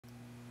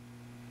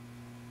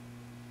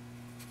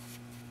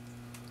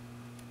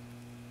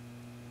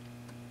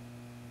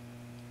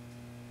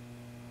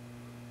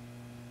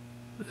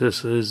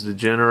This is the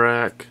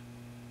Generac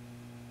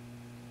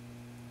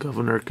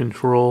Governor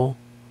Control.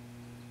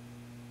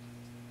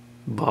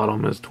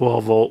 Bottom is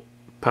 12-volt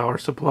power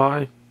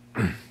supply.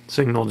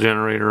 Signal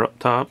generator up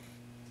top.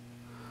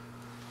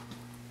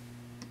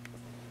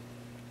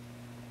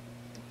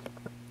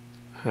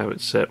 Have it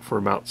set for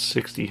about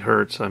 60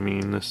 hertz. I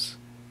mean, this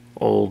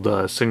old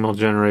signal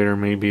generator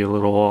may be a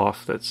little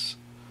off. That's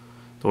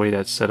the way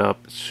that's set up.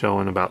 It's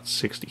showing about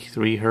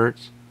 63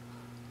 hertz.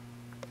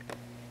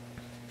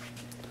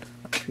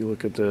 If you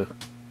look at the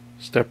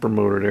stepper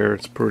motor there,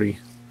 it's pretty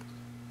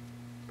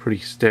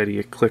steady.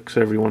 It clicks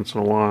every once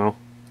in a while.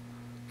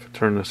 If I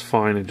turn this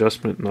fine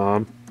adjustment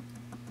knob,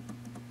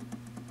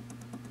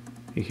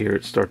 you hear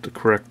it start to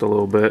correct a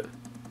little bit.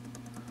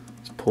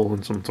 It's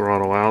pulling some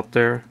throttle out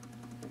there.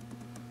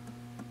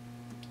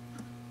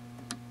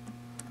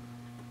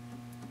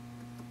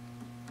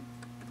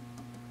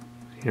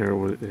 Here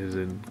is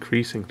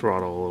increasing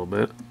throttle a little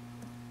bit.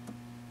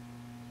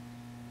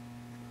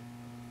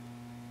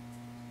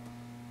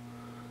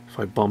 If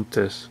I bump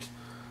this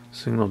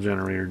signal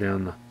generator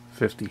down to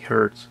 50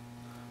 hertz,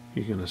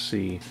 you're going to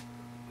see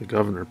the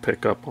governor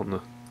pick up on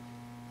the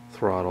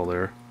throttle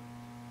there.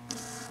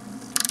 It's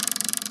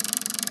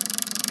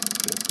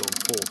going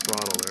full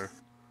throttle there.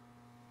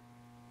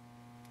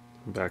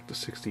 Back to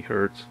 60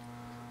 hertz.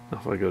 Now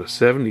if I go to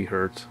 70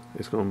 hertz,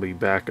 it's going to be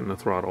backing the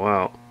throttle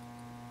out.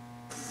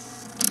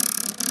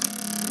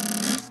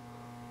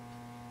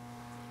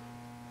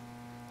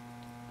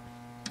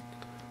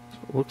 So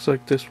it looks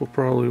like this will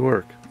probably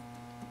work.